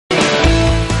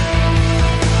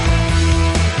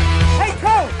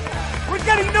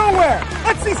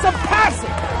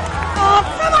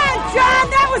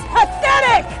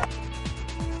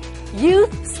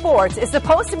sports is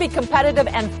supposed to be competitive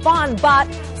and fun, but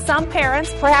some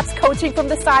parents, perhaps coaching from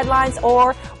the sidelines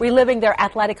or reliving their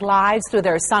athletic lives through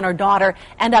their son or daughter,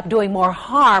 end up doing more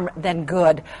harm than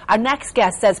good. Our next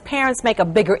guest says parents make a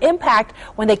bigger impact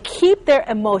when they keep their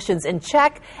emotions in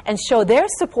check and show their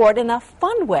support in a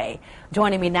fun way.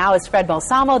 Joining me now is Fred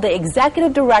Balsamo, the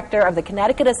Executive Director of the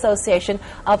Connecticut Association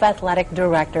of Athletic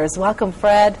Directors. Welcome,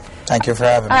 Fred. Thank you for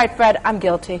having me. All right, Fred, I'm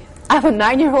guilty. I have a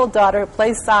 9-year-old daughter who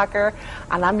plays soccer,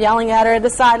 and I'm yelling at her at the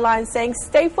sidelines saying,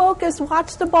 stay focused,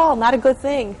 watch the ball. Not a good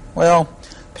thing. Well,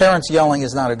 parents yelling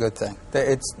is not a good thing.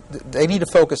 They need to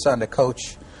focus on the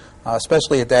coach,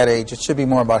 especially at that age. It should be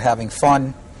more about having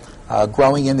fun,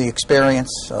 growing in the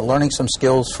experience, learning some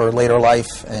skills for later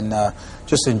life, and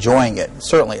just enjoying it,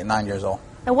 certainly at 9 years old.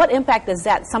 And what impact does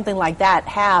something like that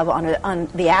have on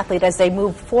the athlete as they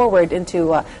move forward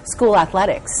into school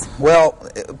athletics? Well,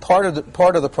 part of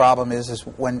the problem is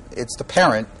when it's the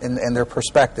parent and their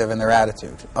perspective and their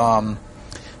attitude.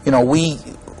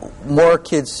 More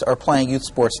kids are playing youth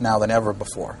sports now than ever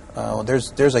before.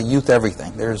 There's a youth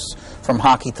everything. There's from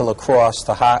hockey to lacrosse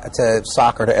to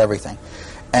soccer to everything,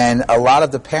 and a lot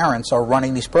of the parents are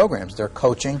running these programs. They're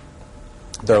coaching,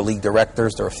 they're league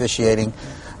directors, they're officiating.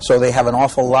 So they have an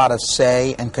awful lot of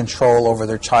say and control over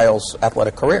their child's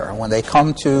athletic career. And when they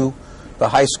come to the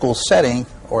high school setting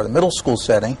or the middle school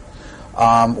setting,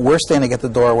 we're standing at the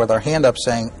door with our hand up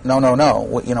saying, no, no, no.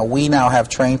 We now have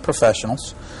trained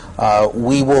professionals.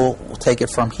 We will take it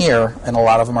from here, and a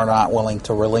lot of them are not willing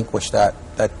to relinquish that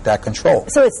control.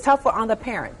 So it's tougher on the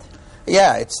parent.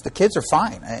 Yeah, the kids are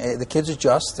fine. The kids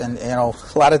adjust, and a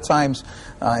lot of times,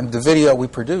 in the video we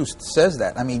produced says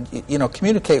that. I mean,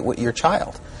 communicate with your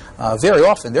child. Very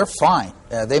often they're fine.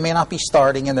 They may not be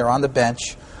starting and they're on the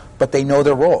bench, but they know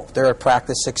their role. They're at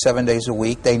practice 6-7 days a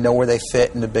week. They know where they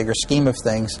fit in the bigger scheme of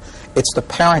things. It's the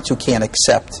parents who can't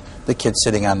accept the kid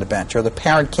sitting on the bench, or the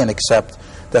parent can't accept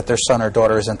that their son or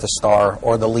daughter isn't the star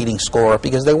or the leading scorer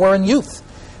because they were in youth.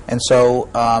 And so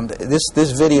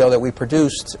this video that we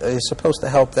produced is supposed to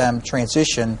help them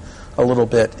transition a little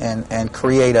bit and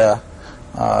create a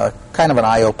kind of an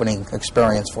eye-opening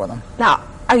experience for them. Now,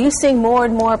 are you seeing more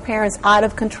and more parents out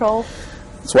of control?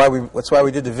 That's why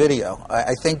we did the video.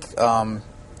 I think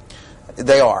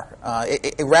they are.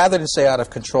 Rather than say out of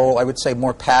control, I would say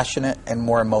more passionate and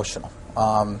more emotional.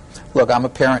 Look, I'm a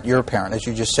parent, you're a parent, as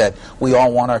you just said. We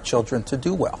all want our children to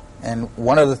do well. And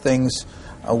one of the things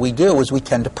we do is we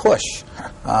tend to push.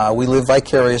 We live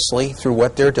vicariously through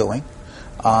what they're doing.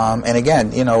 And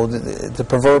again, the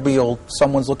proverbial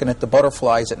someone's looking at the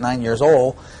butterflies at 9 years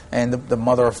old, and the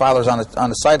mother or father's on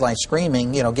the sideline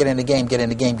screaming, get in the game, get in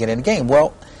the game, get in the game.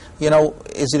 Well,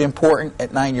 is it important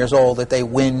at 9 years old that they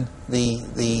win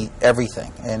the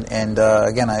everything? And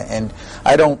again,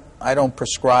 I don't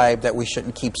prescribe that we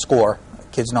shouldn't keep score.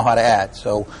 Kids know how to add,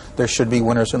 so there should be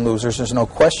winners and losers. There's no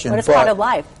question. But it's part of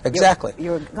life. Exactly.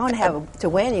 You're going to have to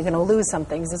win. You're going to lose some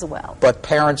things as well. But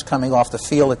parents coming off the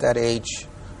field at that age,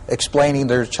 explaining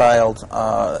to their child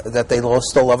that they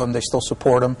still love them, they still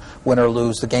support them, win or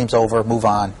lose, the game's over, move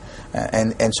on.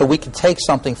 And so we can take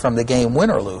something from the game, win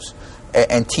or lose,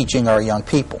 and teaching our young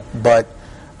people. But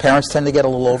parents tend to get a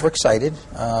little overexcited.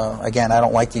 Again, I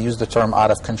don't like to use the term out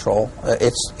of control.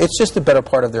 It's just a better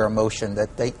part of their emotion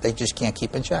that they just can't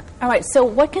keep in check. All right, so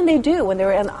what can they do when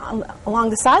they're along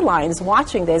the sidelines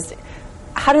watching this?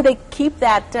 How do they keep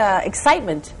that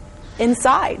excitement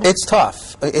inside? It's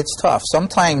tough. It's tough.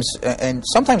 Sometimes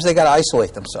they got to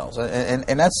isolate themselves.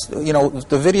 And that's,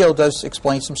 the video does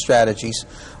explain some strategies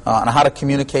on how to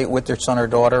communicate with their son or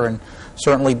daughter, and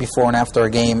certainly before and after a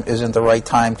game isn't the right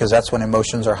time because that's when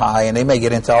emotions are high, and they may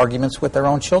get into arguments with their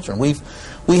own children. We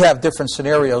have different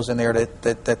scenarios in there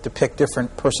that depict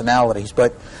different personalities,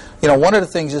 but one of the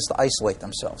things is to isolate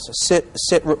themselves. So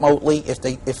sit remotely if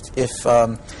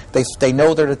they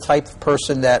know they're the type of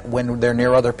person that when they're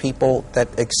near other people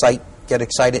that get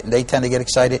excited, and they tend to get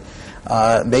excited.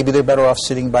 Maybe they're better off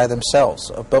sitting by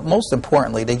themselves. But most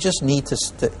importantly, they just need to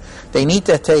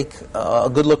take a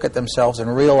good look at themselves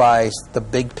and realize the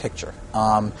big picture.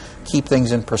 Keep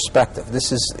things in perspective.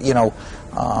 This is, we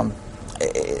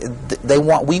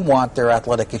want their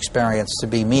athletic experience to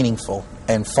be meaningful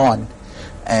and fun,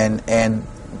 and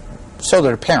so do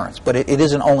their parents. But it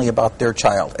isn't only about their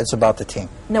child; it's about the team.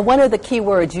 Now, one of the key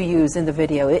words you use in the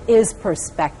video is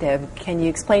perspective. Can you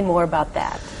explain more about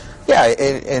that? Yeah,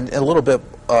 and a little bit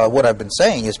what I've been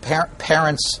saying is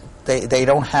parents, they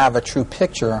don't have a true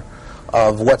picture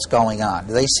of what's going on.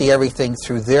 They see everything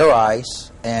through their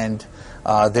eyes and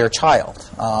their child.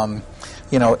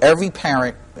 Every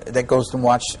parent that goes to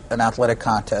watch an athletic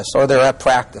contest, or they're at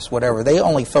practice, whatever, they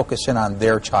only focus in on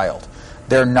their child.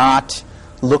 They're not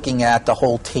looking at the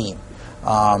whole team.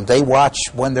 They watch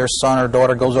when their son or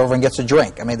daughter goes over and gets a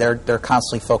drink. I mean, they're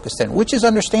constantly focused in, which is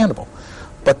understandable.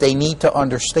 But they need to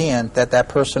understand that that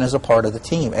person is a part of the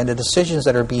team, and the decisions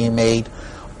that are being made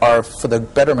are for the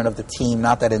betterment of the team,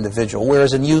 not that individual.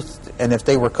 Whereas in youth, and if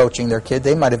they were coaching their kid,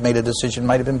 they might have made a decision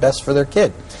might have been best for their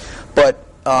kid. But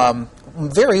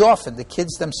very often, the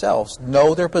kids themselves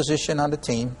know their position on the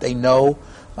team. They know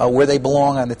where they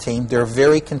belong on the team. They're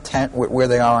very content with where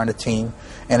they are on the team.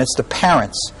 And it's the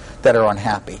parents that are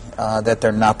unhappy, that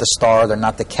they're not the star, they're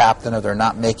not the captain, or they're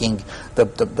not making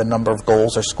the number of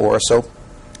goals or scores. So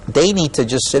they need to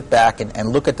just sit back and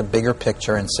look at the bigger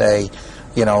picture and say,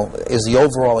 you know, is the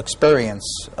overall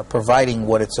experience providing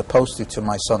what it's supposed to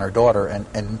my son or daughter,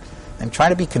 and try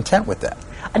to be content with that.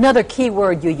 Another key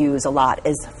word you use a lot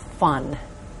is fun.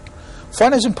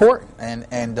 Fun is important,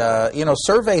 and you know,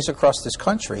 surveys across this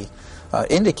country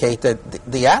indicate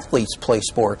that the athletes play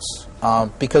sports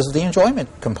because of the enjoyment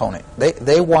component.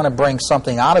 They want to bring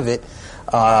something out of it.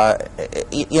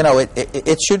 You know,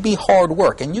 it should be hard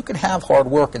work, and you can have hard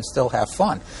work and still have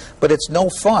fun. But it's no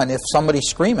fun if somebody's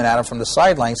screaming at them from the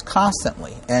sidelines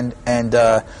constantly. And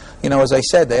you know, as I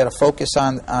said, they had to focus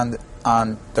on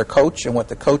their coach and what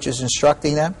the coach is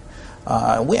instructing them.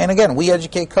 And again, we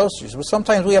educate coaches, but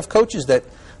sometimes we have coaches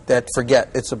that forget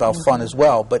it's about fun as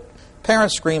well. But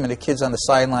parents screaming at kids on the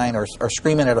sideline or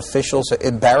screaming at officials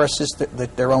embarrasses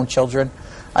their own children.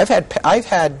 I've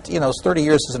had, you know, 30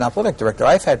 years as an athletic director,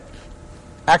 I've had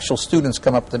actual students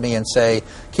come up to me and say,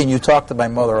 can you talk to my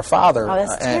mother or father? Oh,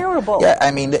 that's terrible. Yeah,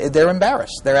 I mean, they're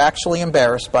embarrassed. They're actually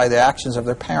embarrassed by the actions of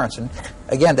their parents. And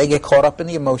again, they get caught up in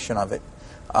the emotion of it.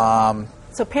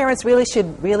 So parents really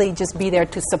should just be there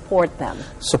to support them.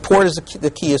 Support is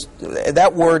the key. Is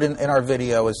that word in our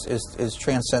video is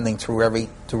transcending through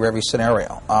every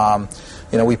scenario.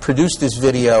 You know, we produced this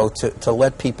video to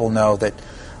let people know that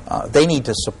they need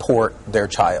to support their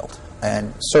child,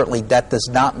 and certainly that does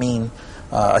not mean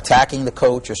attacking the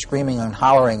coach or screaming and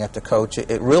hollering at the coach.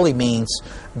 It really means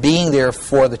being there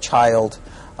for the child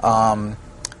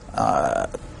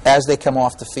as they come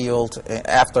off the field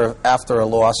after a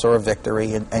loss or a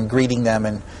victory, and greeting them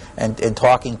and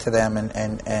talking to them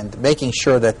and making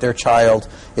sure that their child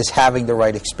is having the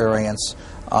right experience.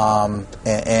 And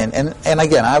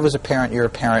again, I was a parent, you're a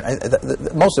parent.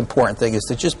 The most important thing is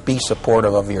to just be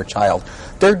supportive of your child.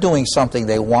 They're doing something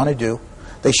they want to do.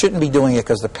 They shouldn't be doing it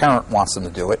because the parent wants them to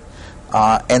do it.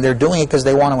 And they're doing it because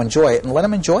they want to enjoy it, and let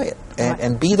them enjoy it.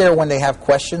 And be there when they have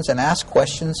questions and ask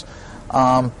questions.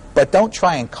 But don't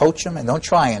try and coach them, and don't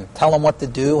try and tell them what to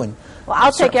do. And well,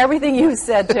 I'll take everything you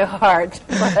said to heart.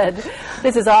 But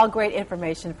this is all great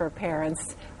information for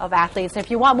parents of athletes.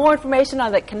 If you want more information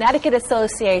on the Connecticut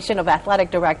Association of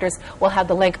Athletic Directors, we'll have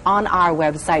the link on our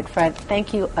website. Fred,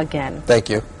 thank you again. Thank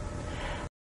you.